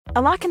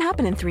A lot can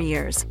happen in 3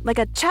 years,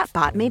 like a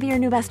chatbot may be your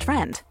new best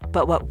friend.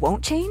 But what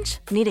won't change?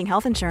 Needing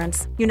health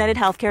insurance. United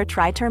Healthcare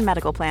Tri-Term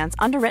Medical Plans,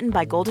 underwritten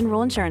by Golden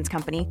Rule Insurance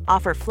Company,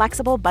 offer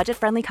flexible,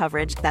 budget-friendly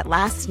coverage that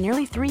lasts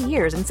nearly 3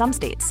 years in some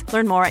states.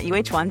 Learn more at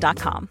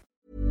uh1.com.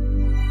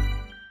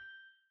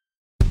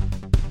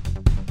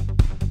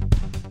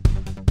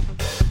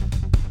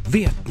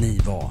 Vet ni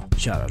vad,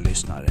 kära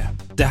lyssnare?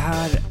 Det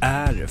här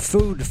är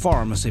Food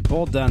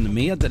Pharmacy-podden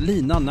med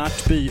Lina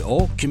Närtby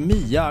och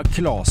Mia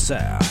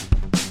Klase.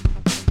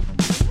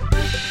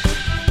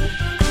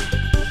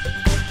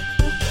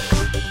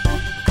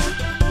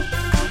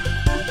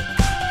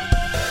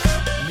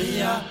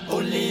 Mia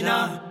och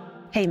Lina.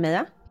 Hej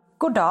Mia.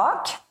 God dag.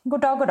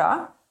 God dag, god dag.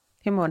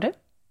 Hur mår du?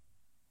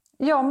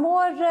 Hur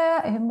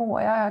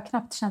mår jag? Jag har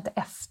knappt känt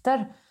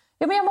efter.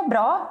 Jo, men jag mår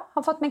bra.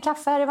 Har fått min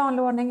kaffe här i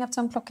vanlig ordning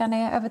eftersom klockan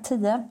är över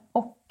 10.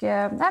 Och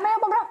men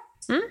jag mår bra.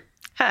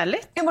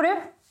 Härligt. Hur mår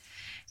du?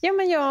 Ja,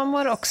 men jag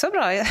mår också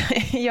bra.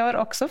 Jag har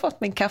också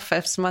fått min kaffe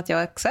eftersom att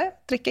jag också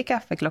dricker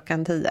kaffe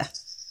klockan 10.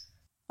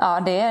 Ja,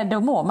 då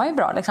mår man ju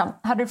bra liksom.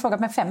 Hade du frågat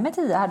mig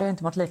 5:10 hade du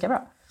inte mått lika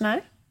bra.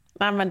 Nej,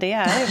 men det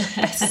är ju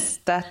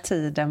bästa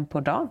tiden på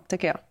dagen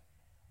tycker jag.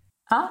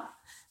 Ja,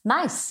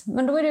 nice.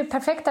 Men då är det ju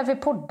perfekt att vi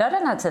poddar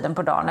den här tiden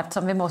på dagen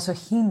eftersom vi mår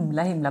så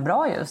himla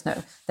bra just nu.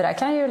 Det där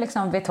kan ju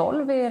liksom vid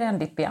 12 är en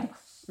dipp igen.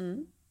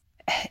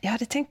 Jag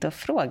hade tänkt att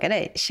fråga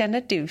dig,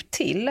 känner du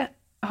till,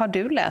 har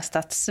du läst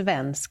att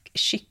svensk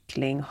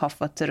kyckling har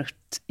fått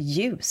rött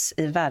ljus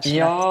i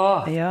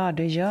världsmarknaden? Ja,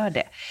 du gör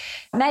det.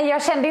 Nej,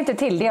 jag kände inte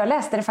till det. Jag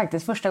läste det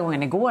faktiskt första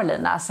gången igår,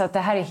 Lina. Så att det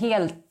här är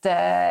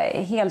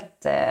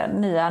helt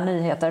nya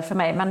nyheter för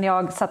mig. Men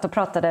jag satt och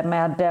pratade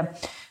med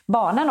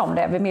barnen om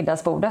det vid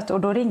middagsbordet.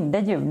 Och då ringde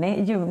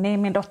Juni,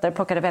 min dotter,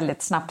 plockade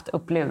väldigt snabbt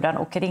upp luren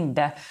och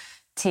ringde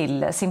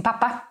till sin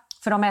pappa.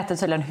 För de äter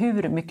tydligen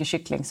hur mycket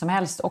kyckling som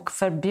helst och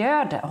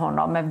förbjöd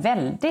honom med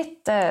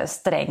väldigt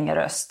sträng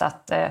röst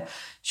att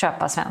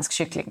köpa svensk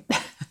kyckling.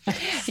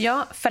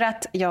 Ja, för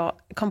att jag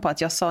kom på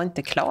att jag sa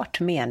inte klart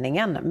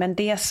meningen. Men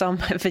det som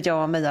för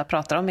jag och Mia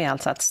pratar om är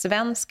alltså att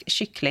svensk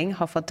kyckling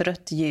har fått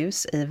rött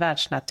ljus i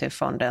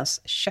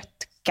Världsnaturfondens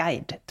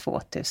köttguide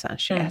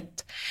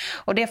 2021.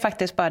 Och det är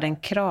faktiskt bara den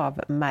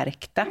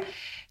kravmärkta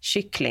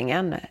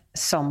kycklingen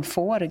som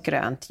får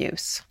grönt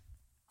ljus.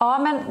 Ja,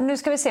 men nu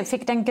ska vi se.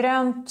 Fick den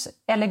grönt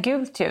eller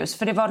gult ljus?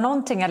 För det var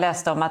någonting jag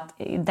läste om att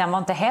den var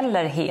inte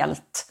heller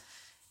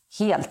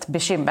helt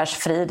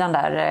bekymmersfri, den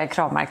där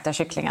kravmärkta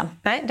kycklingen.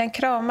 Nej, den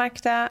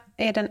kravmärkta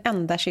är den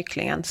enda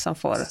kycklingen som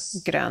får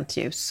grönt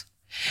ljus.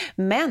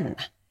 Men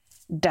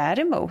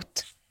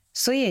däremot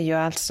så är ju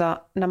alltså,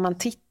 när man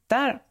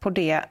tittar på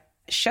det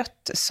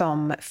kött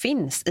som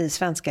finns i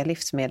svenska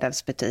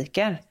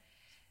livsmedelsbutiker,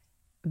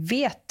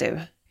 vet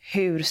du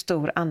hur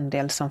stor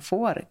andel som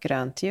får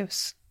grönt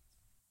ljus?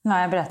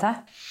 Nej, berätta.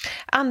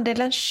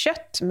 Andelen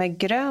kött med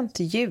grönt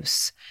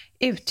ljus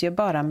utgör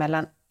bara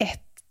mellan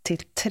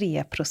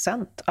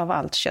 1-3% av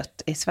allt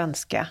kött i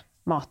svenska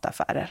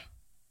mataffärer.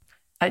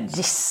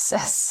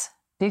 Jesus,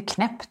 det är ju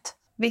knäppt.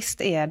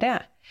 Visst är det.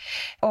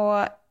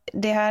 Och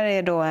det här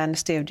är då en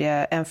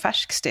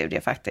färsk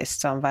studie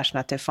faktiskt som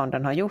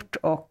Världsnaturfonden har gjort,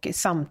 och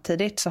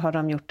samtidigt så har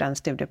de gjort en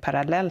studie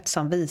parallellt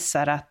som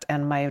visar att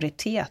en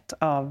majoritet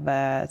av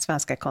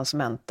svenska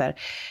konsumenter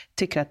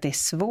tycker att det är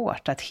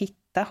svårt att hitta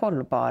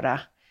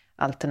hållbara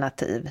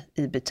alternativ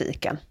i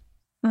butiken.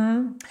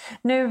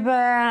 Nu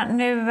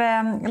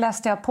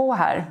läste jag på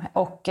här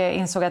och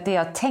insåg att det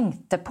jag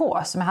tänkte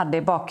på som jag hade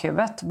i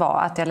bakhuvudet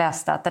var att jag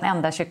läste att den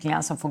enda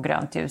kycklingen som får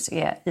grönt ljus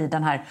är i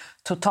den här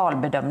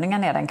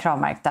totalbedömningen är den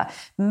kravmärkta.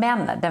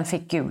 Men den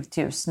fick gult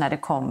ljus när det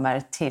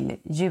kommer till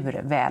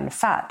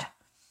djurvälfärd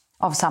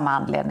av samma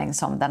anledning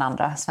som den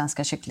andra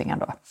svenska kycklingen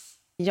då.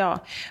 Ja,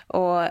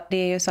 och det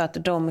är ju så att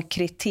de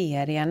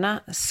kriterierna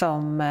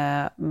som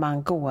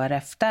man går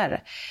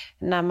efter,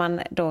 när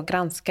man då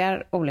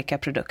granskar olika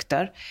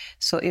produkter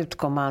så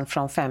utgår man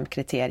från 5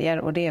 kriterier,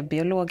 och det är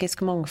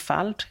biologisk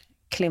mångfald,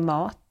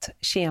 klimat,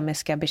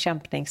 kemiska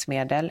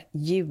bekämpningsmedel,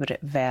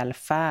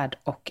 djurvälfärd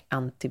och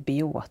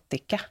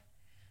antibiotika.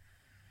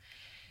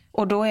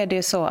 Och då är det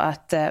ju så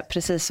att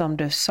precis som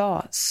du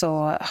sa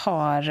så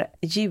har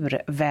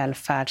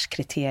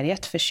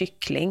djurvälfärdskriteriet för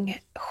kyckling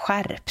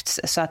skärpts.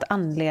 Så att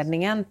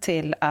anledningen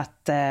till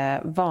att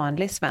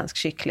vanlig svensk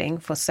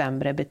kyckling får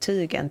sämre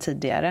betyg än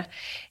tidigare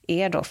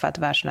är då för att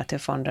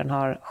Världsnaturfonden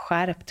har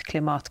skärpt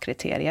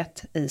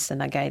klimatkriteriet i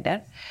sina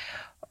guider.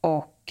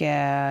 Och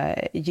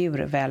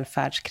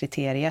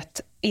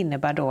djurvälfärdskriteriet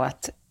innebär då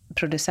att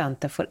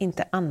producenter får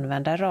inte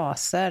använda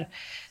raser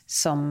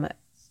som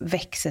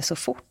växer så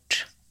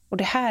fort. Och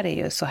det här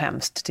är ju så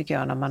hemskt tycker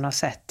jag, när man har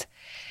sett,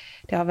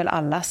 det har väl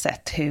alla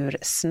sett hur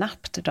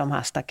snabbt de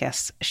här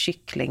stackars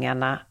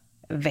kycklingarna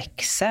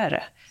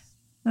växer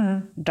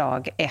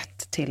dag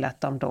 1 till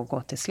att de då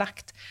går till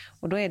slakt.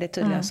 Och då är det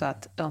tydligen så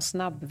att de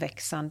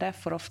snabbväxande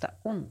får ofta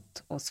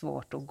ont och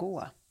svårt att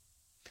gå.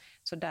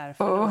 Så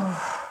därför då,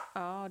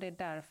 det är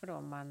därför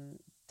då man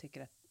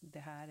tycker att det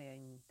här är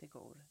inte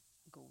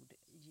god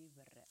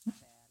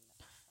djurvälfärd.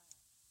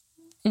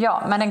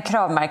 Ja, men den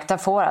kravmärkta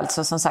får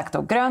alltså som sagt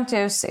då grönt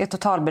ljus i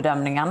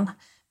totalbedömningen,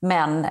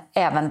 men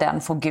även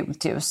den får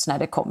gult ljus när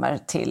det kommer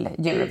till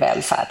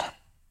djurvälfärd.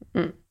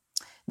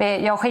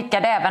 Jag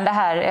skickade även det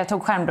här, jag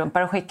tog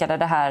skärmdumpar och skickade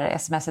det här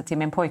sms:et till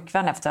min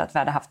pojkvän efter att vi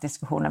hade haft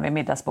diskussioner vid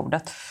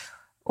middagsbordet.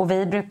 Och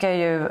vi brukar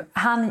ju,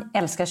 han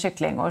älskar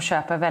kyckling och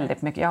köper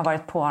väldigt mycket. Jag har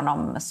varit på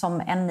honom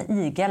som en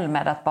igel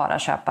med att bara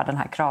köpa den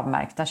här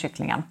kravmärkta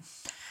kycklingen.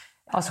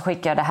 Och så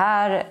skickar jag det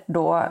här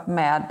då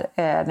med,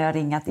 när jag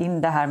ringat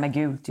in det här med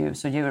gult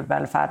ljus och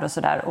djurvälfärd och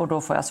sådär. Och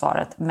då får jag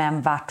svaret,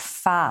 men vart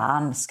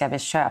fan ska vi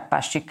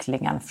köpa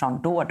kycklingen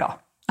från då?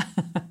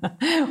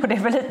 Och det är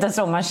väl lite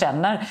så man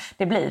känner.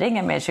 Det blir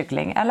ingen mer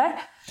kyckling, eller?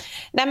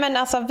 Nej, men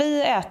alltså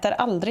vi äter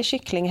aldrig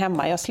kyckling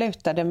hemma. Jag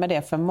slutade med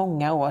det för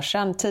många år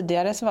sedan.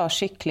 Tidigare så var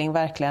kyckling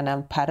verkligen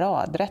en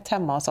paradrätt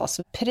hemma hos oss.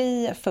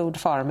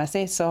 Pre-Food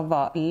Pharmacy så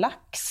var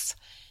lax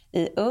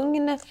i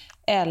ugn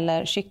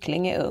eller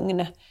kyckling i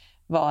ugn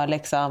var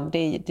liksom,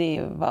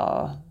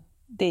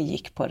 det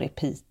gick på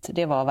repeat.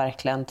 Det var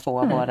verkligen 2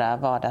 av våra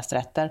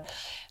vardagsrätter.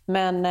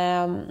 Men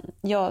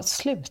jag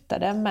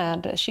slutade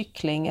med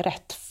kyckling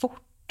rätt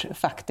fort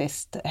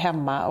faktiskt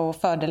hemma. Och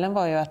fördelen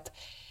var ju att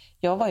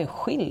jag var ju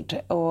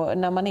skild. Och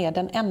när man är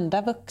den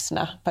enda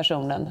vuxna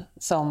personen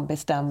som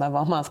bestämmer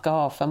vad man ska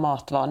ha för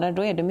matvanor,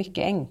 då är det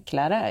mycket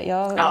enklare.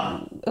 Jag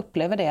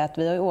upplever det att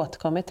vi har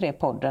återkommit till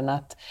podden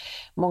att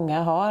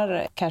många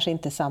har kanske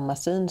inte samma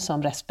syn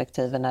som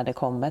respektive när det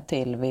kommer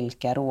till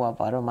vilka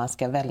råvaror man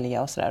ska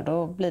välja och sådär.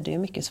 Då blir det ju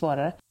mycket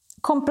svårare.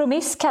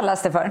 Kompromiss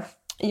kallas det för.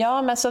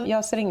 Ja, men så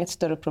jag ser inget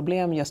större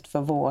problem just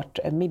för vårt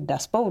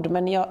middagsbord.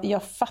 Men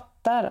jag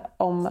fattar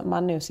om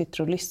man nu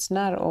sitter och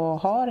lyssnar och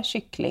har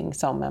kyckling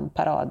som en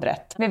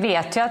paradrätt. Vi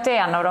vet ju att det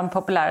är en av de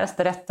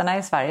populäraste rätterna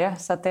i Sverige.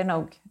 Så att det är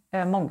nog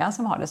många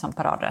som har det som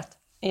paradrätt.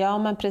 Ja,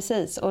 men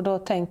precis. Och då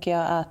tänker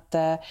jag att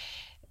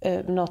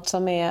något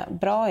som är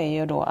bra är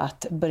ju då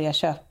att börja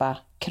köpa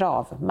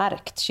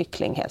kravmärkt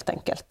kyckling helt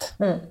enkelt.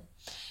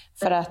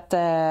 För att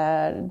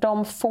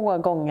de få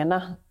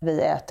gångerna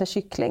vi äter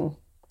kyckling,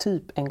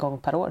 typ en gång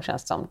per år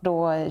känns som,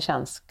 då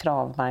känns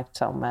kravmärkt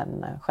som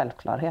en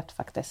självklarhet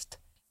faktiskt.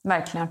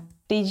 Verkligen.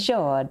 Det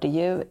gör det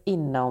ju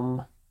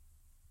inom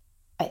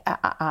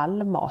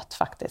all mat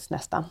faktiskt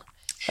nästan.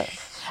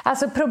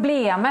 Alltså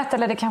problemet,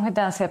 eller det kanske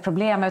inte ens är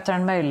problem utan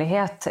en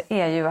möjlighet,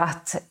 är ju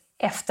att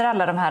efter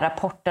alla de här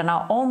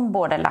rapporterna om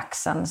både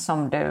laxen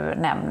som du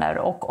nämner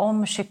och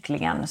om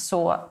kycklingen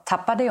så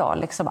tappade jag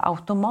liksom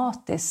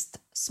automatiskt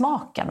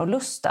smaken och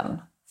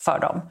lusten för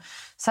dem.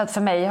 Så att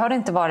för mig har det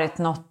inte varit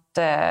något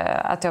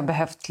att jag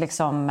behövt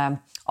liksom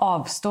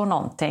avstå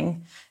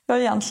någonting. Jag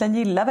egentligen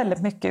gillar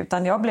väldigt mycket,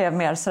 utan jag blev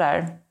mer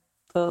sådär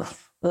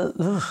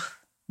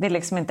vill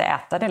liksom inte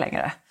äta det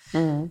längre.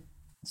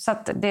 Så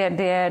att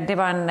det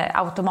var en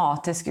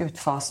automatisk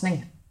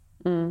utfasning.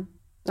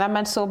 Nej,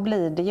 men så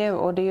blir det ju,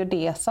 och det är ju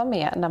det som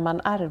är när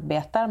man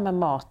arbetar med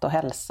mat och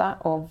hälsa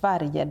och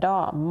varje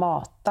dag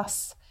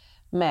matas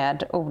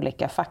med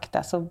olika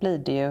fakta, så blir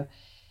det ju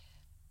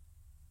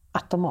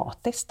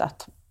automatiskt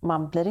att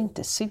man blir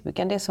inte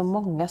sugen. Det är så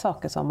många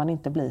saker som man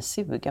inte blir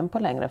sugen på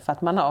längre för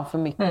att man har för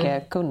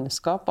mycket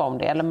kunskap om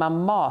det. Eller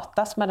man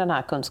matas med den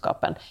här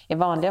kunskapen. I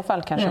vanliga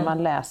fall kanske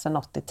man läser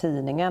något i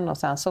tidningen och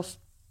sen så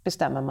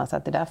bestämmer man sig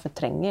att det där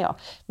förtränger jag.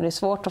 Men det är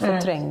svårt att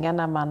förtränga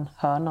när man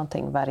hör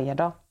någonting varje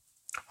dag.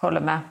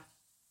 Håller med.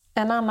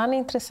 En annan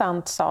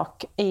intressant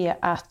sak är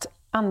att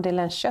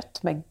andelen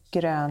kött med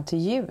grönt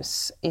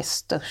ljus är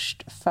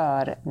störst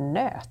för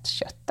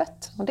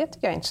nötköttet. Och det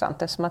tycker jag är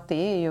intressant eftersom att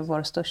det är ju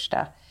vår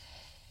största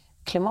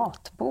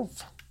klimatbov.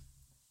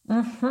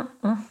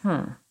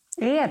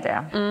 Är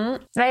det?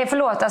 Nej,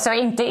 förlåt. Alltså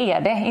inte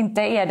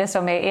är det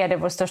som är det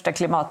vår största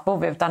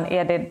klimatbov, utan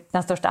är det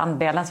den största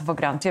andelen som får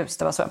grönt ljus.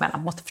 Det var så jag menar.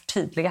 Måste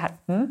förtydliga här.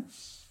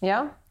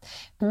 Ja,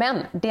 men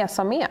det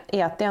som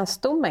är att det är en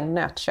stor mängd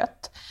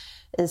nötkött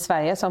i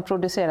Sverige som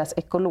produceras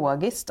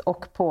ekologiskt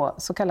och på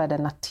så kallade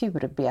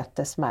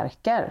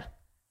naturbetesmarker.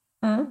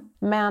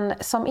 Men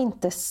som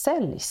inte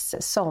säljs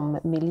som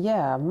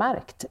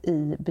miljömärkt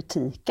i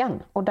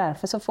butiken. Och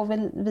därför så får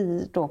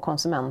vi då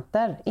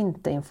konsumenter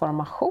inte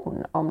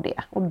information om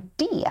det. Och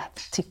det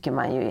tycker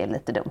man ju är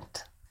lite dumt.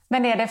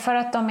 Men är det för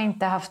att de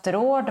inte haft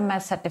råd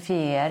med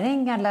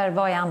certifiering, eller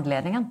vad är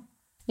anledningen?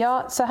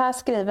 Ja, så här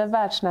skriver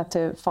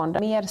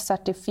Världsnaturfonden: mer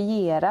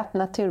certifierat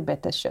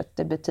naturbeteskött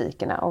i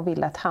butikerna och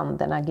vill att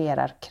handeln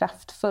agerar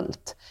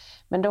kraftfullt.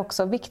 Men det är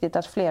också viktigt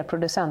att fler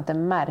producenter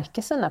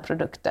märker sina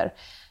produkter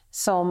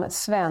som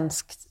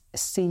svenskt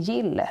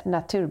sigill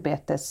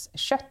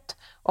naturbeteskött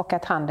och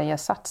att handeln gör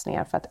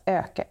satsningar för att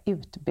öka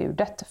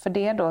utbudet. För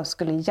det då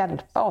skulle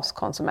hjälpa oss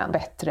konsumenter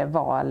bättre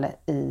val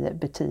i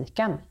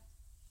butiken.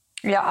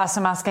 Ja,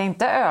 alltså man ska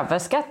inte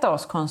överskatta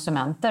oss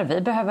konsumenter.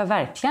 Vi behöver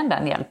verkligen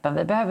den hjälpen.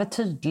 Vi behöver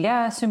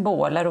tydliga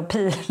symboler och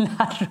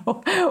pilar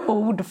och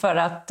ord för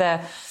att...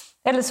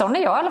 Eller så är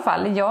jag i alla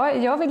fall.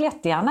 Jag vill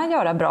jättegärna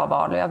göra bra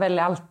val och jag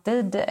väljer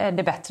alltid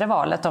det bättre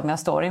valet om jag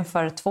står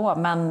inför 2.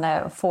 Men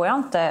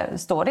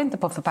står det inte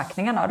på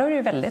förpackningen, då är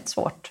det väldigt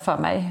svårt för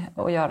mig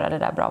att göra det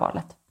där bra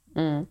valet.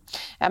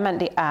 Ja, men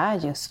det är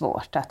ju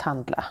svårt att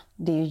handla.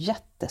 Det är ju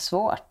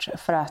jättesvårt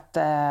för att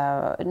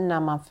när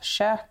man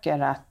försöker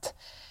att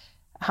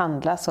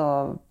handla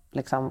så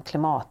liksom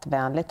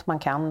klimatvänligt man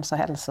kan, så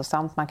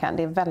hälsosamt man kan.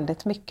 Det är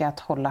väldigt mycket att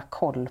hålla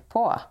koll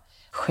på.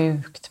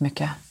 Sjukt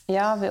mycket.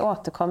 Ja, vi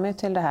återkommer ju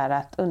till det här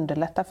att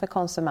underlätta för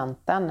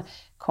konsumenten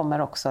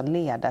kommer också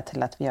leda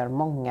till att vi gör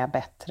många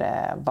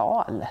bättre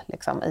val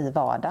liksom, i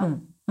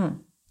vardagen.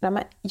 Ja,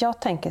 men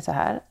jag tänker så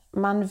här,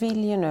 man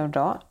vill ju nu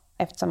då,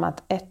 eftersom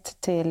att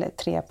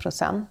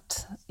 1-3%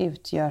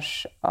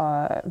 utgörs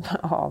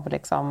av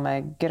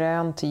liksom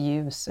grönt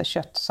ljus,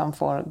 kött som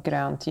får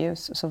grönt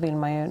ljus, så vill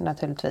man ju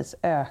naturligtvis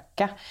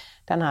öka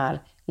den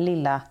här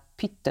lilla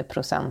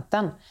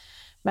pytteprocenten.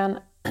 Men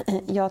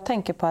jag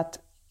tänker på att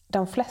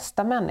de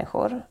flesta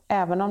människor,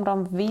 även om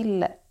de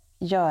vill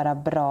göra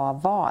bra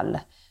val,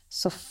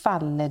 så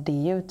faller det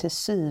ju till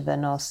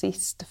syvende och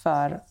sist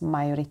för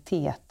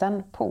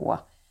majoriteten på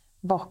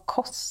vad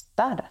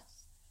kostar.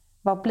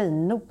 Vad blir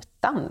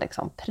notan,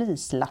 liksom,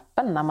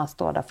 prislappen när man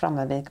står där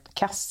framme vid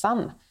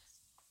kassan?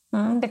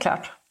 Det är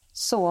klart.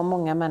 Så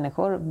många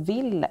människor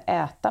vill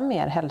äta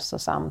mer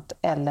hälsosamt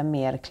eller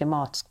mer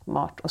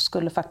klimatsmart och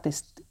skulle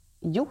faktiskt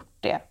gjort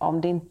det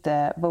om det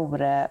inte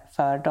vore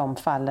för de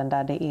fallen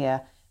där det är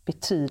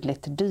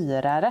betydligt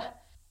dyrare.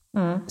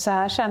 Så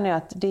här känner jag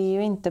att det är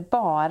ju inte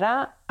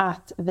bara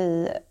att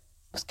vi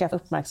ska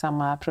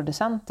uppmärksamma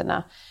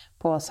producenterna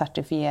på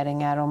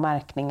certifieringar och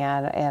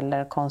märkningar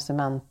eller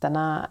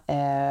konsumenterna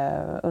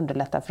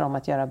underlätta för dem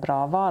att göra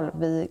bra val.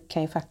 Vi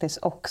kan ju faktiskt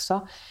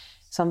också,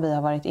 som vi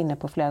har varit inne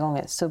på flera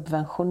gånger,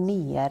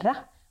 subventionera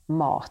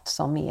mat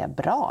som är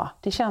bra.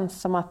 Det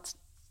känns som att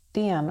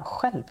det är en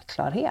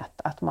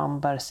självklarhet att man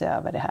bör se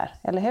över det här,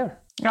 eller hur?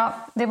 Ja,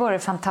 det vore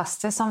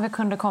fantastiskt om vi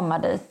kunde komma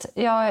dit.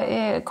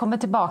 Jag kommer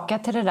tillbaka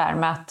till det där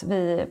med att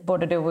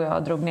både du och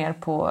jag drog ner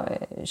på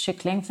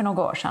kyckling för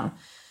några år sedan.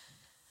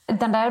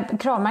 Den där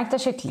kravmärkta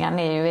kycklingen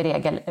är ju i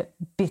regel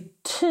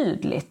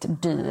betydligt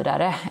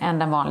dyrare än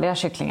den vanliga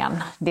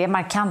kycklingen. Det är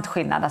markant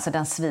skillnad, alltså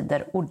den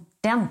svider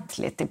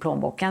ordentligt i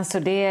plånboken. Så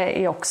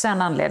det är också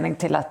en anledning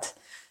till att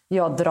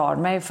jag drar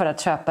mig för att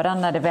köpa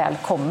den när det väl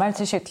kommer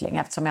till kyckling,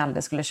 eftersom jag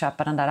aldrig skulle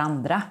köpa den där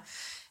andra.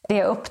 Det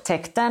jag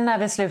upptäckte när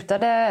vi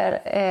slutade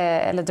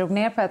eller drog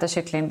ner på att äta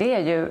kyckling, det är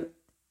ju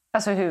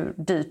alltså hur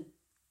dyrt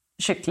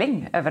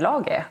kyckling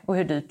överlag är och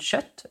hur dyrt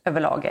kött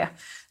överlag är.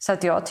 Så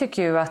att jag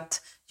tycker ju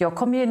att jag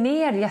kom ju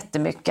ner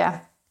jättemycket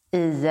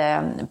i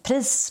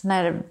pris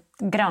när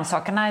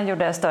grönsakerna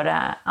gjorde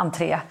större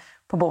entré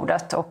på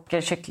bordet och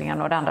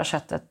kycklingen och det andra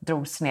köttet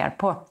drogs ner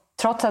på.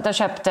 Trots att jag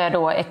köpte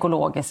då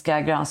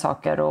ekologiska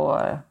grönsaker och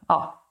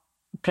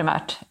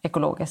primärt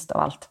ekologiskt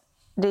av allt.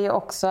 Det är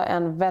också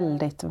en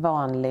väldigt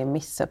vanlig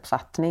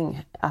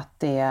missuppfattning att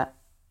det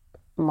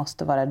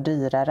måste vara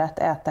dyrare att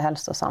äta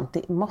hälsosamt.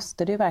 Det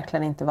måste det ju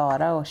verkligen inte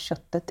vara, och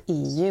köttet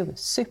är ju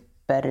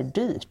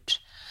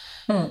superdyrt.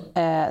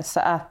 Så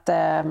att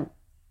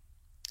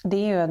det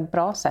är ju ett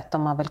bra sätt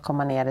om man vill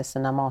komma ner i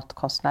sina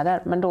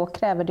matkostnader. Men då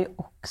kräver det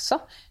också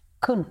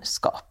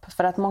kunskap.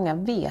 För att många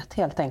vet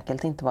helt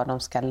enkelt inte vad de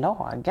ska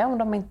laga om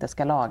de inte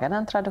ska laga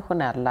den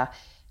traditionella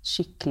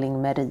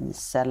kyckling med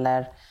ris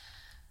eller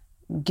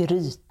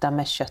gryta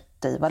med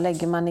kött i. Vad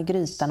lägger man i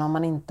grytan om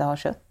man inte har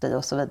kött i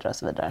och så vidare och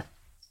så vidare.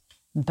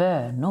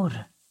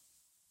 Bönor.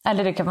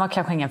 Eller det kan vara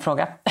kanske ingen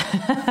fråga.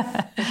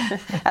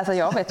 Alltså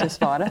jag vet ju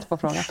svaret på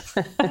frågan.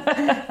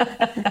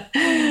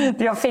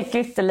 Jag fick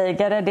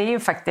ytterligare, det är ju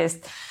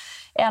faktiskt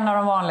en av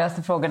de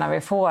vanligaste frågorna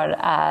vi får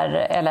är,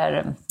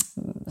 eller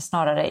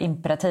snarare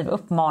imperativ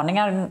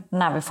uppmaningar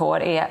när vi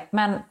får är,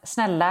 men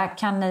snälla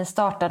kan ni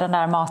starta den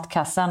där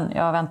matkassen?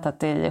 Jag har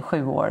väntat i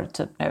 7 år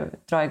typ nu,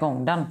 dra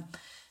igång den.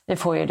 Vi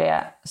får ju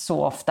det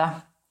så ofta.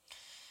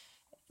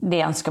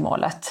 Det är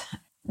önskemålet.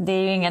 Det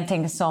är ju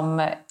ingenting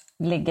som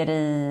ligger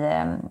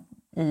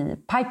i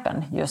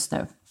pipen just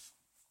nu.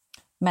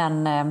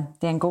 Men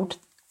det är en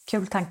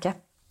kul tanke.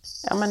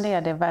 Ja, men det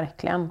är det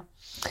verkligen.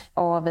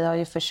 Och vi har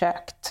ju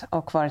försökt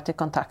och varit i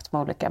kontakt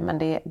med olika, men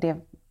det är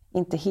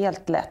inte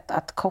helt lätt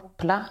att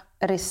koppla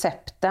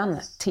recepten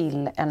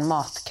till en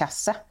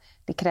matkasse.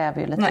 Det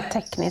kräver ju lite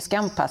tekniska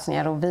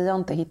anpassningar och vi har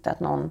inte hittat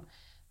någon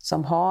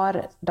som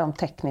har de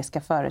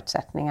tekniska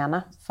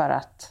förutsättningarna för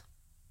att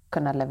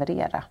kunna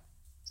leverera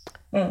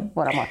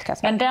våra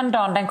matkassar. Men den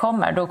dagen den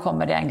kommer, då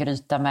kommer det en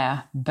gryta med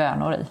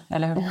bönor i,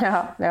 eller hur?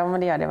 Ja, men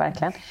det gör det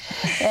verkligen.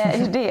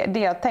 Det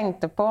jag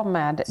tänkte på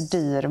med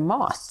dyr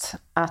mat,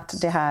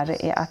 att det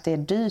är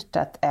dyrt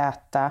att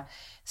äta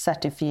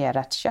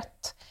certifierat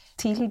kött.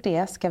 Till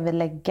det ska vi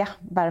lägga,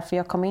 varför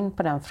jag kom in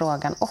på den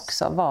frågan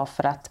också, var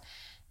för att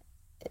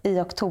i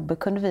oktober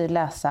kunde vi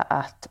läsa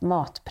att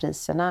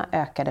matpriserna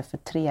ökade för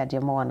 3:e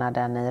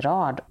månaden i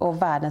rad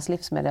och världens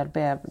livsmedel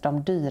blev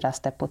de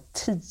dyraste på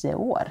 10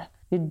 år.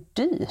 Det är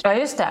dyrt. Ja,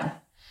 just det.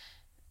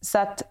 Så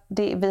att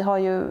vi har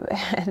ju,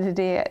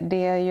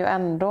 det är ju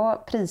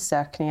ändå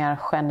prisökningar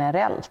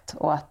generellt,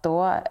 och att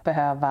då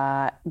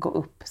behöva gå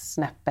upp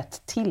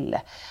snäppet till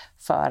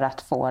för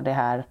att få det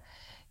här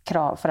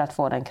för att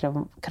få den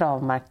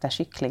kravmärkta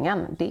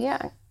kycklingen, det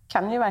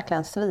kan ju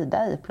verkligen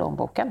svida i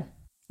plånboken.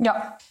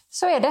 Ja,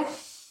 så är det.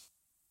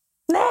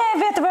 Nej,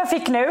 vet du vad jag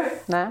fick nu?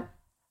 Nej.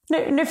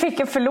 Nu fick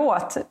jag,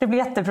 förlåt, det blir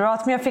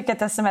jätteprivat, men jag fick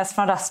ett sms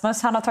från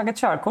Rasmus. Han har tagit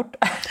körkort.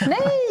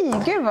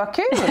 Nej, gud vad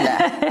kul!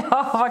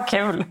 Ja, vad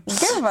kul.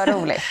 Gud vad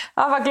roligt.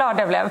 Ja, vad glad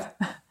jag blev.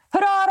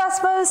 Hurra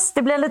Rasmus,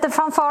 det blir lite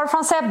fanfar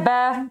från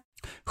Sebbe.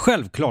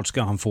 Självklart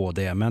ska han få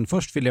det, men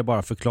först vill jag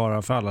bara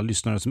förklara för alla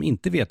lyssnare som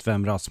inte vet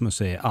vem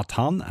Rasmus är att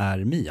han är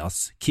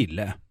Mias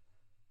kille.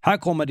 Här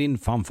kommer din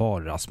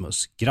fanfar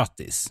Rasmus.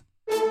 Grattis!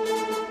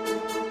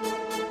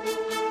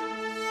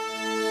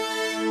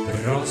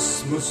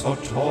 Rasmus har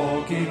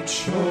tagit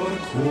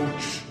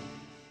körkort.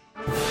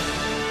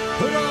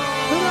 Hurra!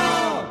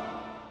 Hurra!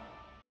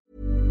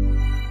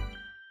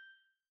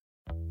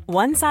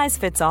 One size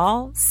fits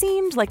all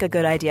seemed like a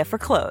good idea for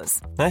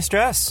clothes. Nice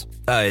dress.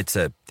 It's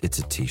a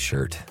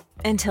t-shirt.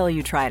 Until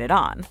you tried it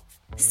on.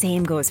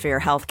 Same goes for your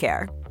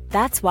healthcare.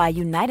 That's why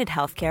United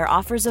Healthcare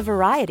offers a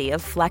variety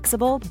of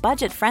flexible,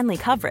 budget-friendly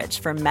coverage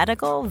for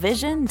medical,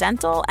 vision,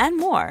 dental, and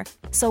more.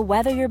 So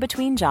whether you're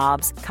between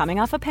jobs,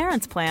 coming off a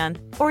parent's plan,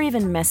 or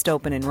even missed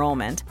open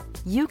enrollment,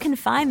 you can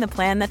find the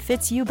plan that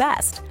fits you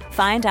best.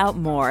 Find out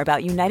more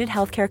about United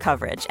Healthcare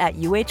coverage at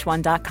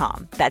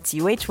uh1.com. That's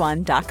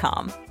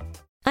uh1.com.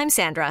 I'm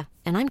Sandra,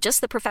 and I'm just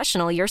the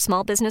professional your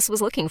small business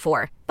was looking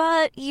for.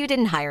 But you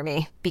didn't hire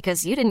me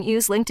because you didn't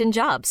use LinkedIn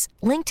Jobs.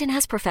 LinkedIn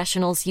has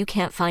professionals you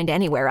can't find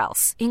anywhere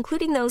else,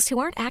 including those who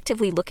aren't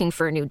actively looking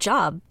for a new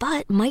job,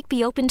 but might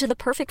be open to the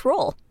perfect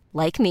role,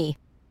 like me.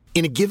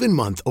 In a given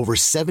month, over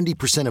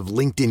 70% of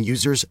LinkedIn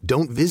users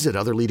don't visit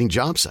other leading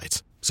job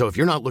sites. So if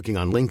you're not looking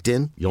on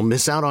LinkedIn, you'll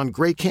miss out on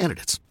great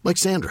candidates like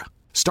Sandra.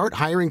 Start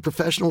hiring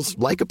professionals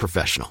like a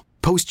professional.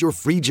 Post your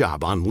free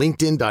job on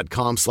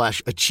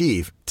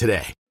linkedin.com/achieve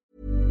today.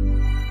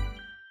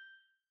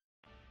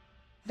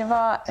 Det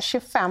var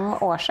 25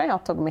 år sedan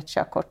jag tog mitt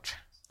körkort.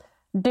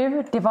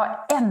 Du, det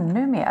var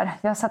ännu mer.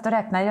 Jag satt och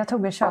räknade. Jag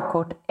tog ett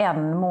körkort 1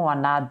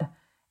 månad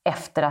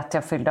efter att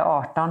jag fyllde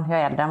 18. Jag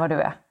är äldre än vad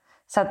du är.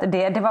 Så att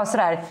det var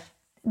sådär.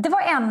 Det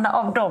var en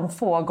av de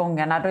få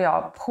gångerna då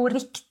jag på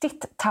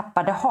riktigt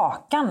tappade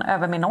hakan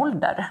över min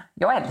ålder.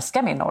 Jag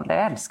älskar min ålder.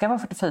 Jag älskar att vara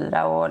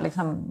 44 och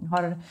liksom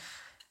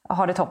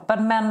har det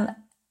toppen. Men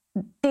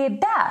det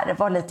där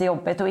var lite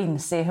jobbigt att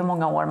inse hur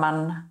många år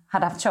man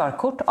hade haft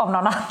körkort av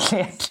någon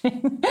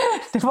anledning.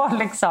 Det var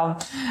liksom,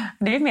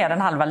 det är ju mer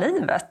än halva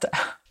livet.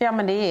 Ja,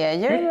 men det är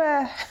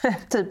ju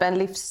typ en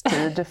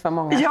livstid för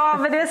många. Ja,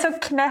 men det är så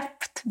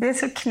knäppt. Det är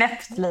så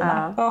knäppt,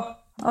 Lina. Ja.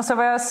 Och så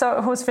var jag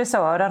hos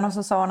frisören och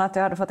så sa hon att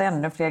jag hade fått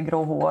ännu fler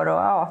grå hår.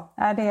 Och ja,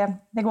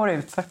 det går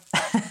ut för.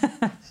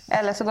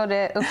 Eller så går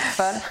det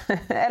uppför.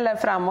 Eller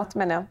framåt,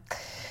 menar jag.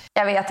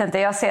 Jag vet inte,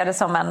 jag ser det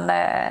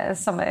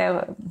som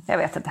jag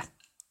vet inte.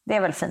 Det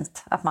är väl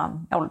fint att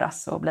man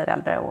åldras och blir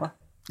äldre och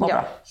mår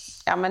bra.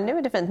 Ja, men nu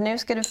är det fint. Nu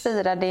ska du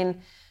fira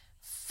din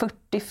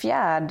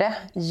 44:e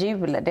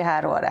jul det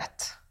här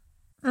året.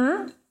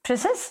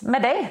 Precis,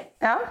 med dig.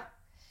 Ja.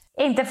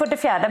 Inte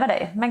 44 med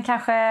dig, men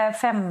kanske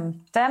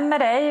 5:e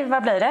med dig.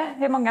 Vad blir det?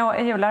 Hur många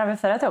jular har vi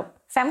firat ihop?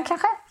 5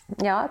 kanske?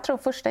 Ja, jag tror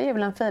första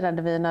julen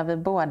firade vi när vi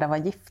båda var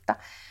gifta.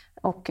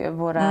 Och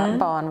våra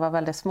barn var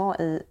väldigt små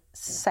i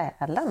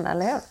Sälen,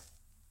 eller hur?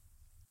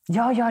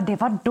 Ja, det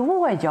var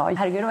då jag.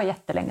 Herregud, det var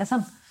jättelänge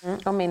sedan.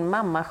 Och min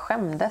mamma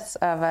skämdes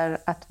över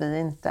att vi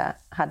inte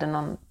hade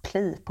någon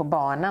pli på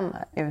barnen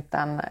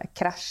utan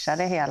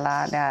kraschade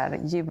hela det här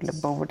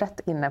julbordet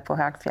inne på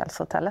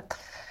Högfjällshotellet.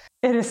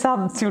 Är det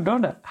sant? Gjorde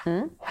hon det?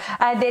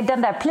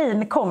 Den där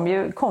plin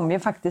kom ju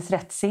faktiskt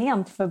rätt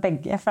sent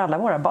för alla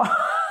våra barn.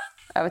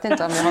 Jag vet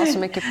inte om jag har så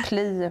mycket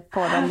pli på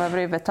dem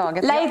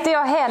överhuvudtaget. Nej, inte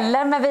jag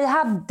heller, men vi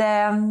hade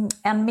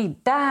en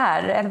middag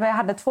här, eller vi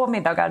hade 2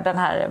 middagar den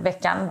här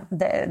veckan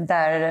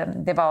där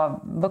det var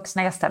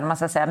vuxna gäster, man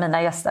ska säga,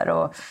 mina gäster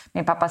och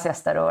min pappas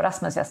gäster och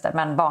Rasmus gäster,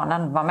 men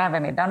barnen var med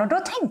vid middagen. Och då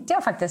tänkte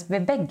jag faktiskt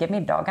vid bägge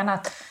middagarna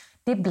att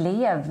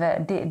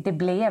det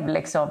blev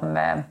liksom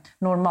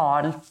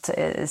normalt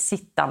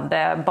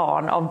sittande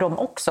barn av dem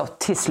också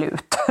till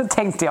slut,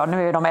 tänkte jag.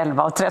 Nu är de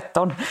 11 och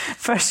 13.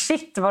 För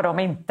shit vad de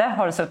inte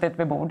har suttit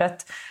vid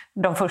bordet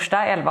de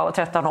första 11 och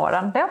 13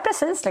 åren. Det är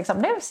precis liksom,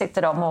 nu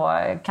sitter de och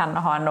kan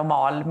ha en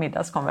normal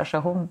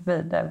middagskonversation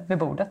vid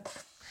bordet.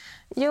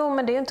 Jo,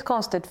 men det är inte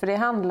konstigt, för det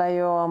handlar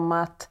ju om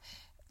att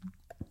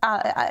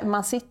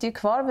man sitter ju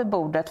kvar vid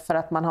bordet för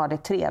att man har det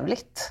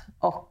trevligt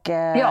och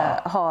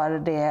har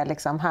det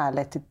liksom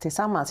härligt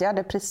tillsammans. Jag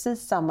hade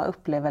precis samma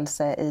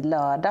upplevelse i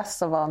lördags,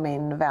 så var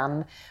min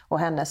vän och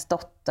hennes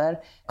dotter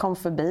kom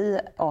förbi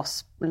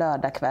oss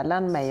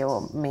lördagskvällen, mig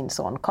och min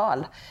son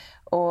Karl.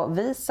 Och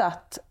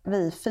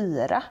vi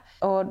 4,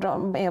 och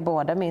de är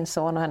både min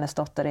son och hennes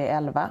dotter är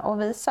 11.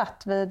 Och vi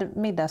satt vid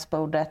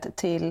middagsbordet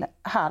till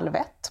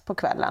 12:30 på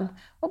kvällen.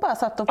 Och bara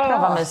satt och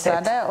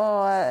pratade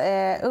och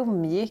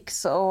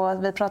umgicks.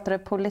 Och vi pratade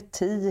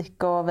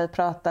politik och vi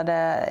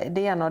pratade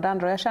det ena och det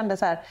andra. Och jag kände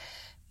så här,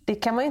 det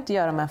kan man ju inte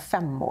göra med en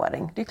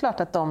 5-åring. Det är klart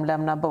att de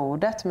lämnar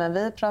bordet, men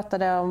vi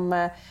pratade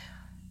om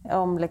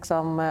om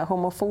liksom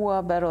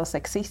homofober och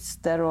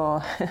sexister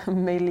och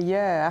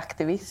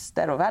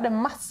miljöaktivister. Och vi hade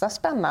massa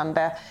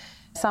spännande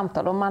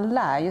samtal och man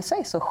lär ju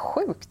sig så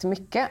sjukt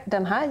mycket.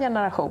 Den här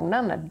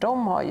generationen,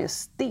 de har ju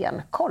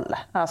stenkoll.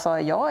 Alltså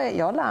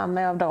jag lär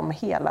mig av dem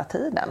hela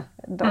tiden.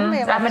 De är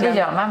verkligen, men det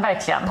gör man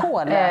verkligen.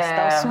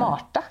 Pålästa och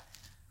smarta.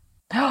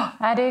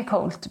 Ja, det är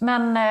coolt.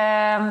 Men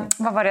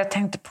vad var det jag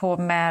tänkte på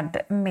med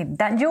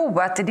middagen? Jo,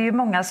 att det är ju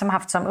många som har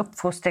haft som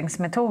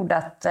uppfostringsmetod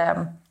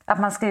att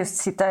man ska just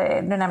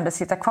sitta, du nämnde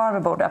sitta kvar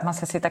vid bordet, att man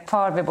ska sitta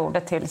kvar vid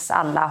bordet tills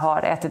alla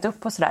har ätit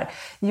upp och sådär.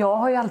 Jag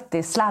har ju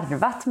alltid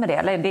slarvat med det,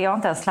 eller det har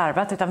inte ens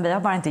slarvat utan vi har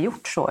bara inte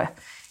gjort så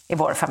i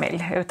vår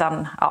familj.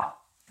 Utan ja,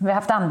 vi har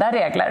haft andra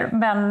regler.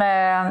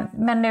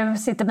 Men nu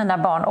sitter mina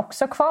barn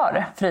också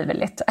kvar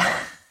frivilligt.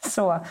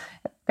 Så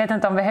jag vet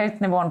inte om vi har höjt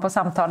nivån på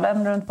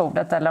samtalen runt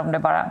bordet eller om det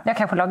bara, jag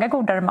kanske lagar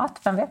godare mat,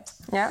 vem vet?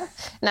 Ja.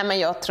 Nej, men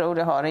jag tror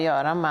det har att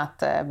göra med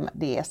att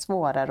det är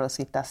svårare att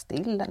sitta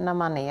still när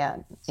man är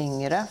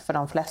yngre för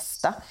de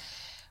flesta.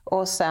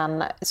 Och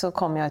sen så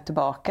kommer jag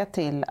tillbaka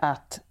till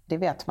att det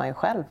vet man ju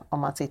själv om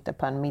man sitter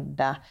på en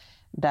middag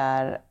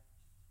där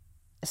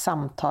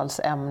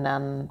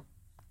samtalsämnen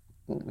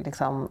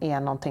liksom är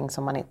någonting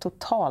som man är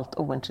totalt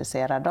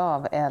ointresserad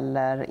av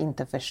eller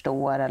inte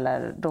förstår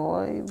eller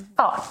då...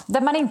 Ja,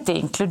 där man inte är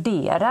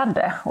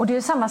inkluderad. Och det är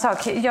ju samma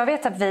sak. Jag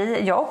vet att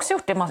jag har också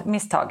gjort det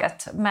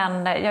misstaget,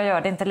 men jag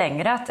gör det inte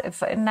längre. Att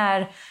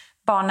när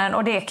barnen,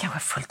 och det är kanske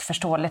fullt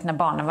förståeligt när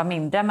barnen var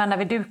mindre, men när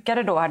vi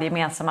dukade då hade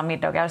gemensamma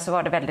middagar så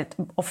var det väldigt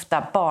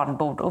ofta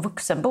barnbord och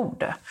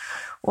vuxenbord.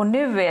 Och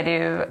nu är det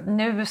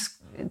ju...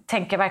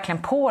 tänker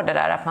verkligen på det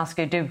där att man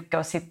ska duka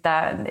och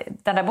sitta.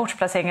 Den där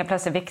bordsplaceringen är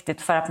plötsligt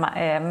viktigt för att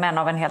men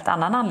av en helt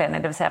annan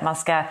anledning. Det vill säga att man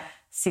ska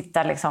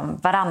sitta liksom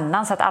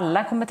varannan så att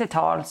alla kommer till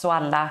tals och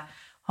alla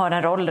har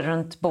en roll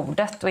runt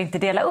bordet och inte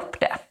dela upp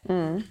det.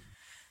 Mm.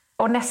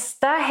 Och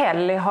nästa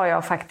helg har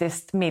jag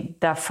faktiskt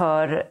middag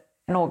för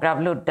några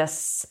av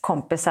Luddes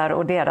kompisar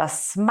och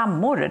deras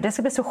mammor. Det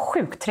ska bli så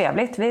sjukt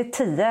trevligt. Vi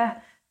är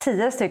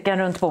 10 stycken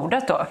runt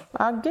bordet då.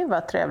 Ja, gud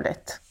vad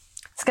trevligt.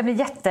 Det ska bli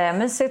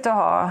jättemysigt att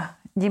ha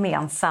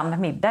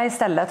gemensam middag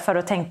istället för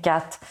att tänka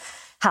att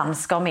han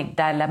ska ha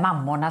middag eller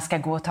mammorna ska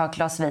gå och ta ett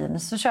glas vin.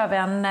 Så kör vi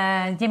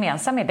en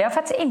gemensam middag. Jag har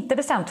faktiskt inte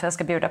bestämt för jag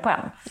ska bjuda på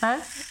en.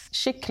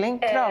 Kyckling,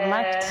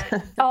 kravmärkt.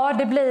 Ja,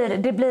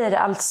 det blir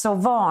alltså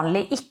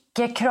vanlig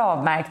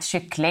icke-kravmärkt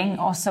kyckling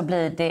och så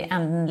blir det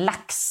en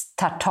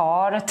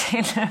laxtartar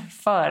till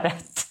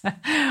förrätt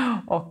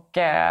och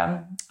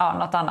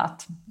något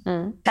annat.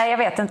 Mm. Nej, jag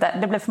vet inte.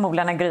 Det blir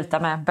förmodligen en gryta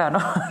med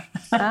bönor.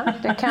 Ja,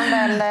 du kan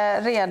väl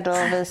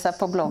redovisa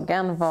på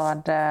bloggen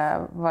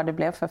vad det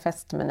blev för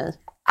festmeny.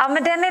 Ja,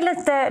 men den är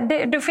lite,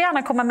 du får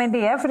gärna komma med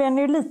det, för den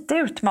är ju lite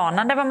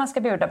utmanande vad man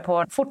ska bjuda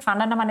på.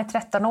 Fortfarande när man är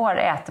 13 år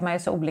äter man ju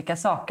så olika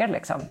saker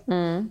liksom.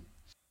 Mm.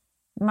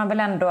 Man vill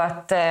ändå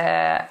att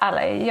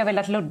jag vill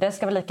att Ludde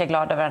ska vara lika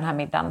glad över den här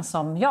middagen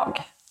som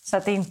jag. Så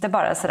att det är inte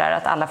bara så där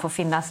att alla får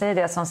finna sig i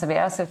det som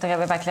serveras, utan jag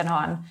vill verkligen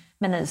ha en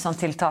meny som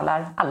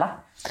tilltalar alla.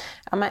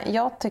 Ja, men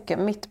jag tycker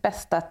mitt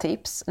bästa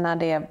tips när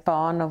det är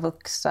barn och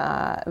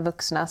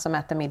vuxna som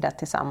äter middag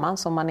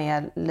tillsammans, om man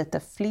är lite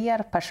fler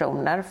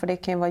personer, för det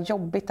kan ju vara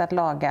jobbigt att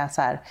laga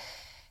så här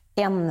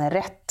en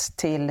rätt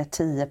till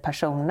 10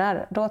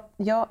 personer.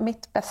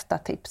 Mitt bästa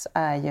tips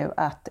är ju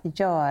att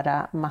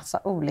göra massa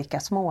olika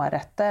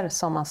smårätter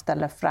som man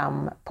ställer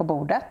fram på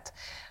bordet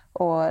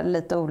och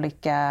lite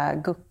olika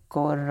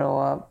guckor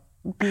och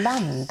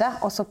blanda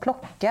och så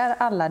plockar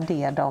alla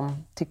det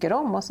de tycker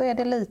om och så är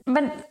det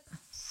lite...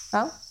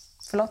 Ja,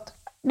 förlåt.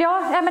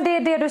 Ja, men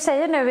det du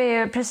säger nu är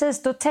ju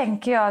precis, då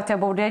tänker jag att jag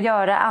borde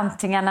göra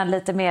antingen en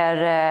lite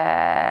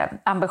mer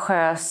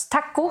ambitiös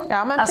taco.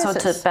 Ja, men alltså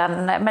precis. Typ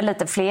med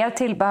lite fler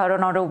tillbehör och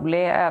någon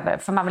rolig över.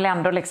 För man vill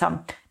ändå liksom,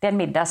 det är en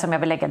middag som jag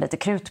vill lägga lite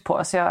krut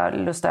på så jag har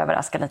lust att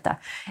överraska lite.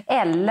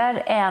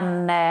 Eller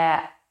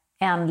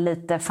en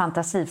lite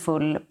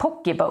fantasifull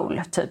poke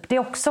bowl typ. Det är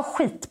också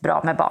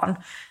skitbra med barn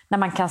när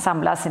man kan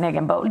samla sin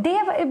egen bowl. Det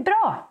är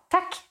bra,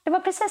 tack. Det var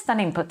precis den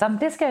inputen,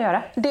 det ska jag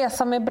göra. Det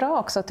som är bra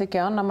också tycker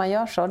jag när man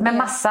gör så. Med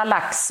massa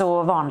lax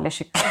och vanlig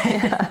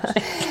kyckling.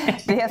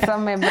 Det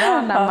som är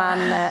bra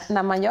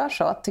när man gör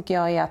så tycker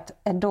jag är att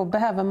då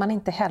behöver man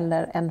inte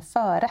heller en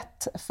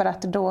förrätt. För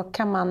att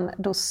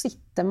då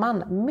sitter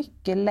man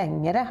mycket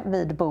längre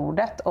vid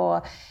bordet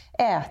och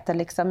äter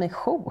liksom i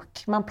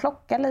sjok. Man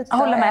plockar lite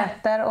och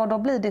äter och då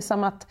blir det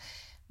som att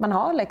man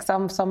har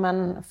liksom som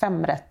en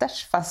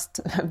 5-rätters fast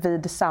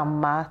vid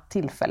samma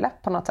tillfälle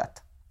på något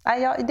sätt.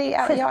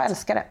 Jag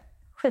älskar det.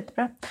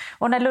 Skitbra.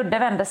 Och när Ludde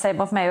vänder sig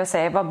mot mig och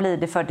säger vad blir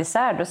det för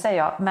dessert? Då säger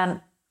jag, men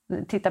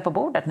titta på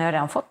bordet, nu har jag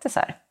redan fått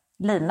dessert.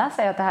 Lina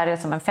säger att det här är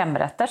som en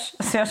 5-rätters,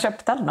 så jag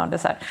köpte aldrig någon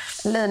dessert.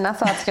 Lina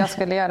sa att jag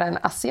skulle göra en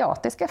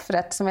asiatisk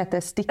efterrätt som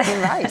heter sticky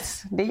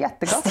rice. Det är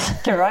jättegott.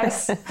 Sticky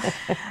rice.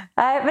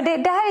 Nej, men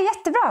det här är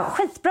jättebra,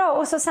 skitbra.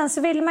 Och sen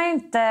så vill man ju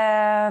inte,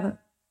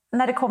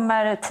 när det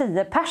kommer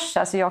 10 pers,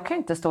 alltså jag kan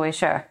ju inte stå i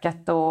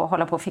köket och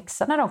hålla på och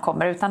fixa när de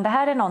kommer, utan det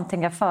här är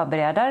någonting jag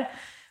förbereder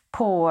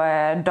på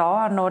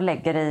dagen och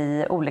lägger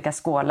i olika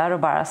skålar och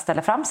bara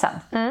ställer fram sen.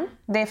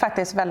 Det är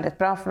faktiskt väldigt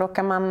bra, för då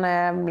kan man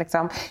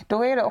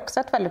då är det också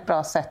ett väldigt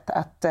bra sätt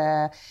att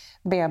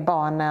be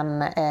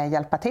barnen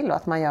hjälpa till och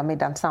att man gör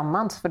middagen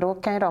tillsammans, för då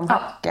kan ju de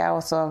hacka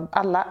och så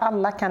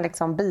alla kan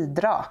liksom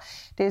bidra.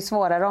 Det är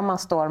svårare om man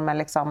står med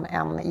liksom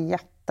en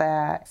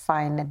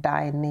jättefine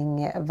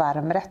dining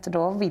varmrätt.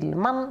 Då vill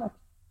man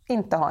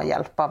inte ha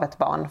hjälp av ett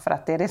barn för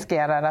att det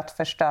riskerar att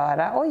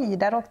förstöra. Oj,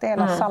 där åkte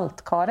hela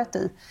saltkaret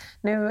i.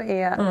 Nu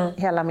är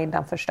hela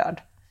middagen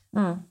förstörd.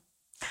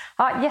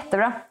 Ja,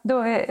 jättebra. Då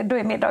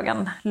är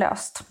middagen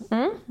löst.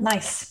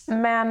 Nice.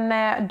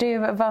 Men du,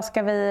 vad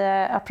ska vi,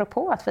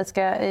 apropå att vi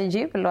ska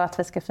jul och att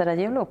vi ska fira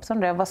jul ihop,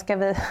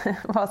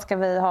 vad ska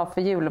vi ha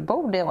för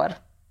julbord i år?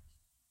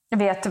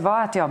 Vet du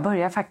vad, att jag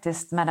börjar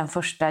faktiskt med den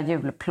första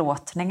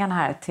julplåtningen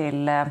här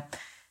till,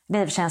 det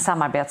är i och för sig en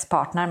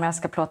samarbetspartner, men jag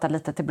ska plåta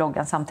lite till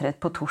bloggen samtidigt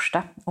på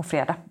torsdag och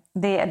fredag.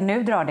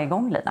 Nu drar det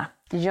igång, Lina.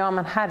 Ja,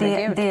 men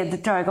herregud.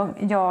 Det drar igång.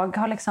 Jag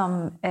har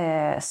liksom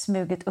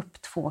smugit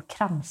upp 2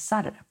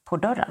 kransar på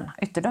dörren,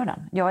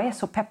 ytterdörren. Jag är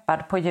så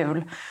peppad på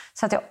jul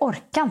så att jag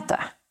orkar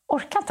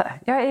inte.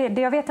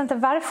 Jag vet inte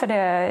varför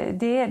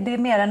det är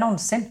mer än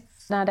någonsin.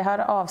 När det här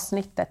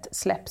avsnittet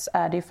släpps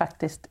är det ju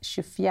faktiskt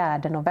 24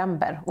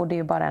 november och det är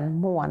ju bara en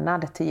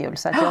månad till jul.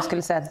 Så att jag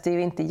skulle säga att det är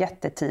ju inte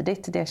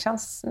jättetidigt. Det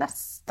känns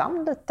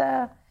nästan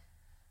lite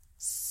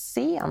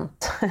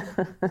sent.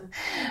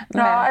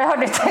 Men... Ja,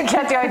 du tänker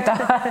att jag inte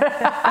hör.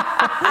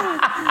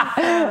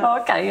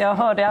 Okej, jag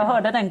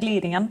hörde den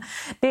glidningen.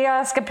 Det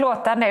jag ska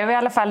plåta nu i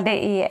alla fall,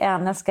 det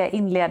är jag ska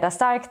inleda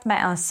starkt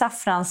med en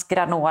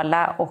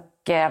saffransgranola och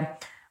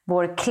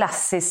vår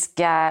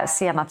klassiska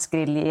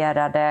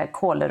senapsgriljerade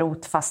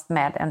kålrot fast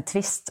med en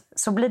twist.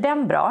 Så blir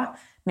den bra,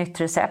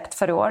 nytt recept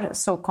för i år,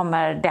 så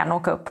kommer den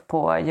åka upp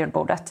på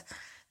julbordet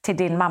till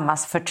din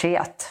mammas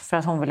förtret för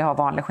att hon vill ha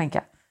vanlig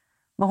skinka.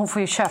 Men hon får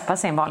ju köpa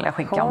sin vanliga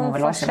skinka om hon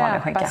vill ha sin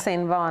vanliga skinka.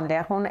 Sin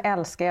vanliga. Hon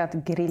älskar ju att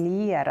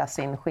grillera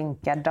sin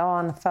skinka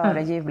dagen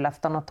före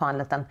julafton och ta en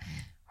liten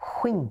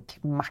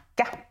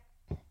skinkmacka.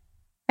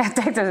 Jag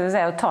tänkte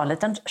säga att ta en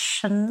liten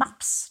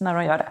snaps när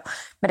hon gör det.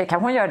 Men det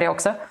kan hon göra det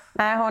också.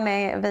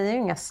 Nej, vi är ju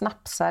inga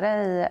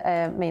snapsare i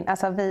min...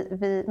 Alltså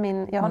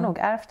jag har nog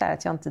ärvt där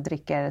att jag inte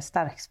dricker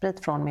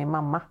starksprit från min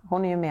mamma.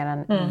 Hon är ju mer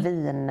en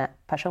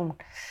vinperson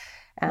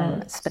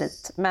än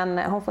sprit. Men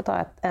hon får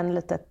ta en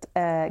litet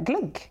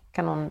glögg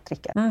kan hon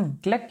dricka.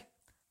 Glögg.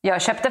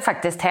 Jag köpte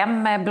faktiskt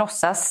hem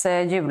Blossas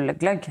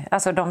julglögg.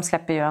 Alltså de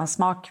släpper ju en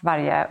smak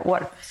varje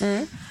år.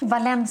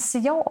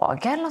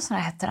 Valenciaga eller något sånt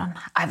där heter den.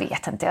 Jag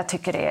vet inte,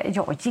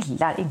 jag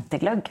gillar inte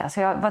glögg.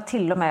 Alltså jag var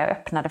till och med och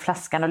öppnade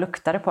flaskan och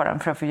luktade på den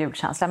för att få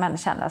julkänsla. Men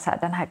kände så här,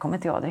 den här kommer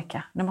inte jag att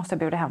dricka. Nu måste jag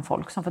bjuda hem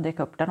folk som får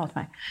dricka upp den åt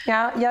mig.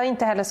 Ja, jag är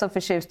inte heller så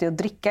förtjust i att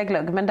dricka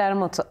glögg. Men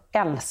däremot så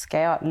älskar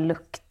jag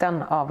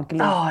lukten av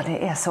glögg. Ja,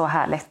 det är så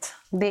härligt.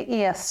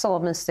 Det är så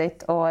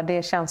mysigt och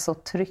det känns så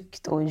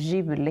tryggt och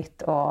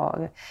juligt. Och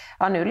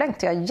nu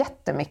längtar jag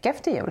jättemycket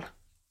efter jul.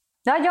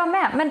 Ja, jag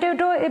med. Men du,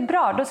 då är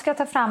bra. Då ska jag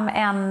ta fram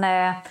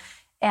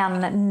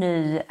en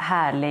ny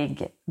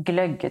härlig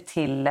glögg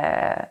till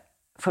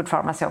Food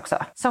Pharmacy också.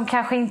 Som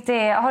kanske inte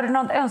är... Har du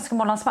något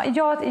önskemål om smak?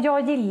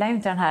 Jag gillar ju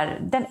inte den här.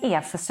 Den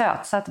är för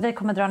söt så att vi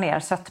kommer dra ner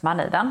sötman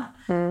i den.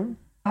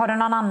 Har du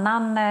någon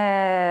annan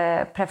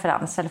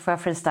preferens eller får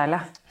jag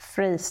freestyla?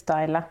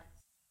 Freestyla.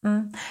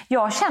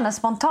 Jag känner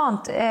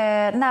spontant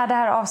när det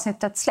här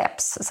avsnittet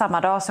släpps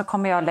samma dag så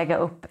kommer jag lägga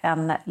upp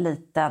en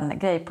liten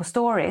grej på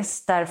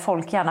stories där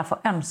folk gärna får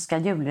önska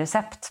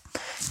julrecept.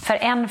 För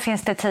än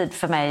finns det tid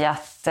för mig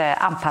att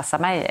anpassa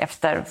mig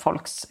efter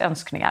folks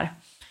önskningar.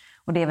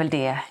 Och det är väl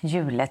det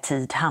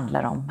juletid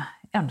handlar om,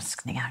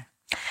 önskningar.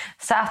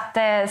 Så att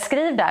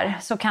skriv där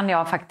så kan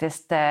jag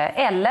faktiskt,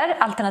 eller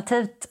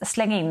alternativt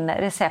släng in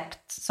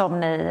recept som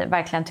ni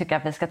verkligen tycker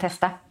att vi ska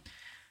testa.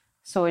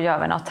 Så gör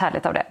vi något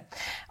härligt av det.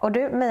 Och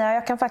du Mia,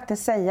 jag kan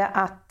faktiskt säga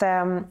att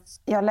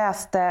jag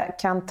läste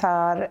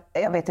Kantar,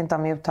 jag vet inte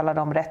om jag uttalar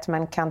dem rätt,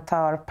 men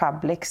Kantar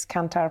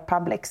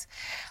Publics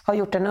har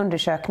gjort en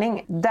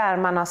undersökning där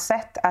man har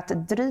sett att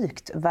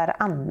drygt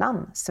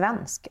varannan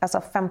svensk,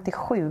 alltså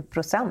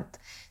 57%,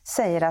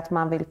 säger att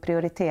man vill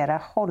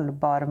prioritera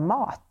hållbar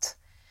mat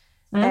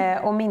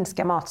och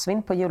minska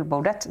matsvinn på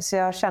julbordet. Så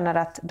jag känner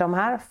att de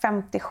här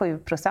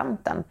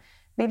 57%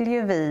 vill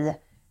ju vi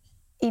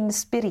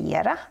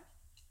inspirera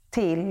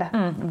till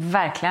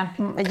verkligen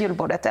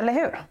julbordet, eller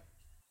hur?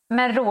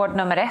 Men råd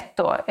nummer 1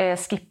 då,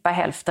 skippa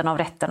hälften av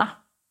rätterna.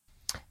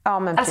 Ja,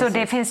 men alltså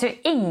det finns ju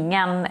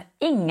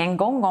ingen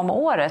gång om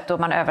året då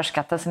man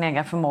överskattar sin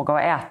egen förmåga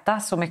att äta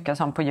så mycket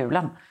som på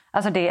julen.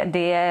 Alltså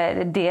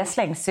det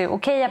slängs ju.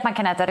 Okej att man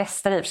kan äta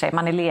rester i och för sig,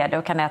 man är ledig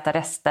och kan äta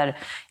rester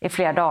i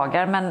flera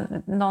dagar,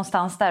 men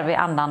någonstans där vid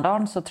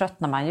annandagen så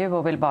tröttnar man ju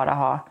och vill bara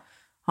ha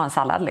en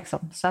sallad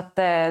liksom. Så att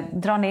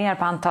dra ner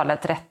på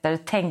antalet rätter.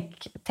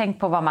 Tänk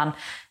på vad man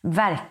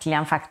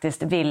verkligen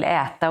faktiskt vill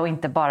äta och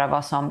inte bara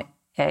vad som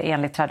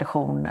enligt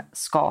tradition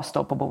ska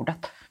stå på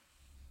bordet.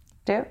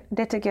 Du,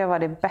 det tycker jag var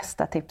det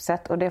bästa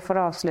tipset och det får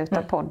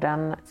avsluta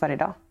podden för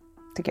idag,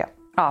 tycker jag.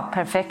 Ja,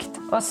 perfekt.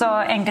 Och så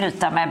en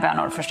gryta med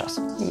bönor förstås.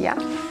 Ja.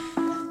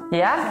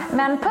 Ja,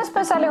 men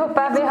puss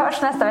allihopa. Vi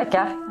hörs nästa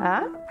vecka. Ja.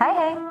 Hej,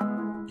 hej.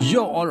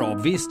 Ja då,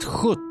 visst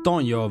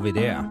 17 gör vi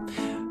det.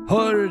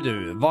 Hör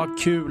du, vad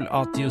kul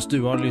att just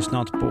du har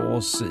lyssnat på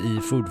oss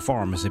i Food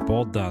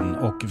Pharmacy-podden.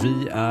 Och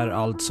vi är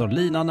alltså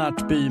Lina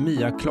Närtby,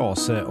 Mia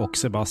Klase och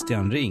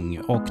Sebastian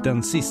Ring. Och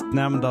den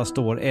sistnämnda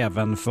står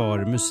även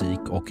för musik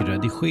och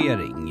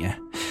redigering.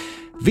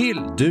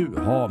 Vill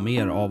du ha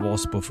mer av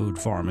oss på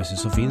Food Pharmacy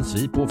så finns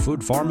vi på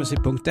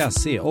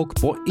foodpharmacy.se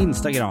och på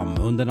Instagram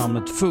under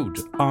namnet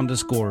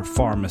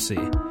food_pharmacy.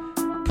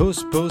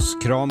 Puss puss,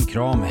 kram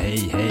kram,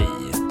 hej hej.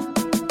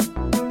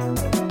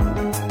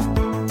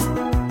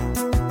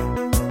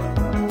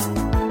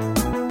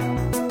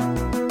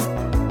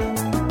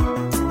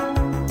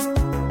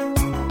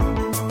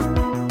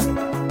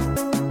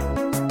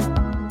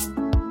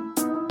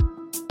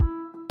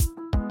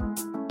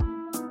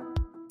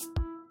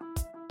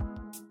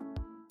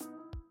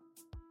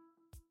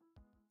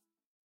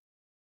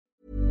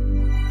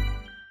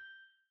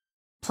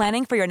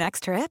 Planning for your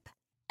next trip?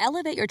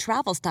 Elevate your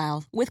travel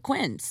style with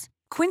Quince.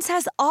 Quince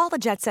has all the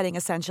jet-setting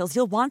essentials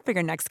you'll want for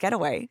your next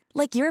getaway,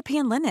 like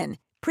European linen,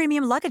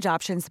 premium luggage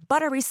options,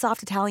 buttery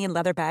soft Italian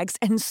leather bags,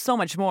 and so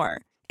much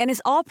more. And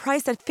is all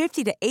priced at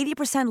 50 to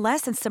 80%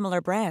 less than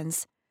similar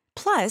brands.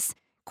 Plus,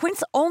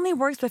 Quince only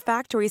works with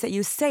factories that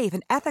use safe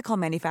and ethical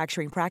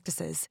manufacturing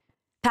practices.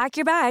 Pack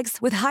your bags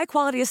with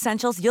high-quality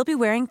essentials you'll be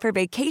wearing for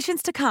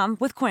vacations to come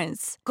with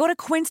Quince. Go to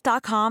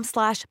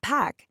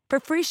quince.com/pack for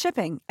free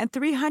shipping and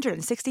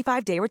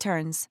 365-day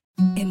returns.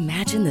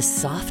 Imagine the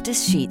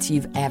softest sheets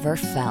you've ever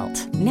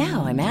felt.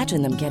 Now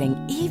imagine them getting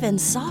even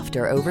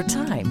softer over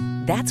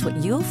time. That's what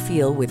you'll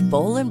feel with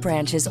Boll &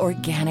 Branch's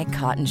organic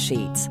cotton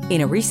sheets.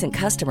 In a recent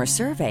customer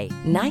survey,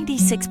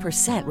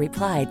 96%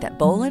 replied that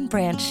Boll &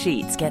 Branch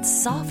sheets get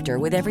softer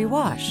with every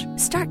wash.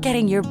 Start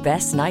getting your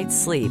best night's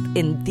sleep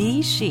in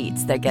these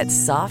sheets that get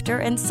softer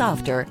and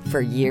softer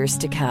for years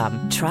to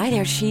come. Try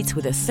their sheets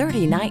with a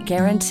 30-night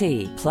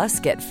guarantee. Plus,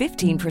 get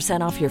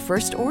 15% off your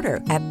first order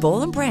at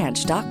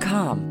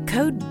bollandbranch.com.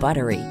 Code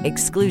BUTTERY.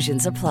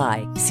 Exclusions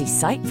apply. See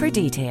site for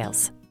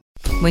details.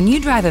 When you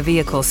drive a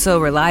vehicle so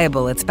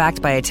reliable it's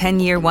backed by a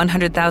 10-year,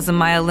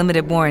 100,000-mile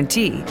limited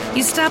warranty,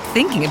 you stop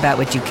thinking about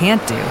what you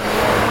can't do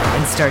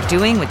and start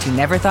doing what you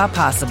never thought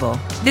possible.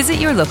 Visit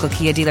your local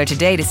Kia dealer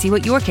today to see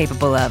what you're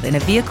capable of in a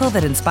vehicle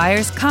that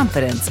inspires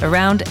confidence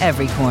around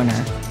every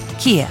corner.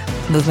 Kia,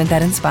 movement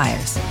that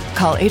inspires.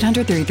 Call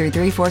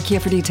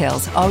 800-333-4KIA for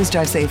details. Always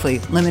drive safely.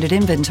 Limited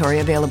inventory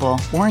available.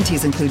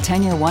 Warranties include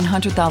 10-year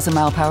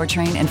 100,000-mile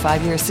powertrain and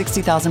 5-year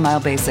 60,000-mile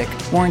basic.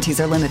 Warranties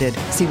are limited.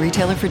 See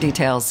retailer for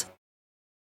details.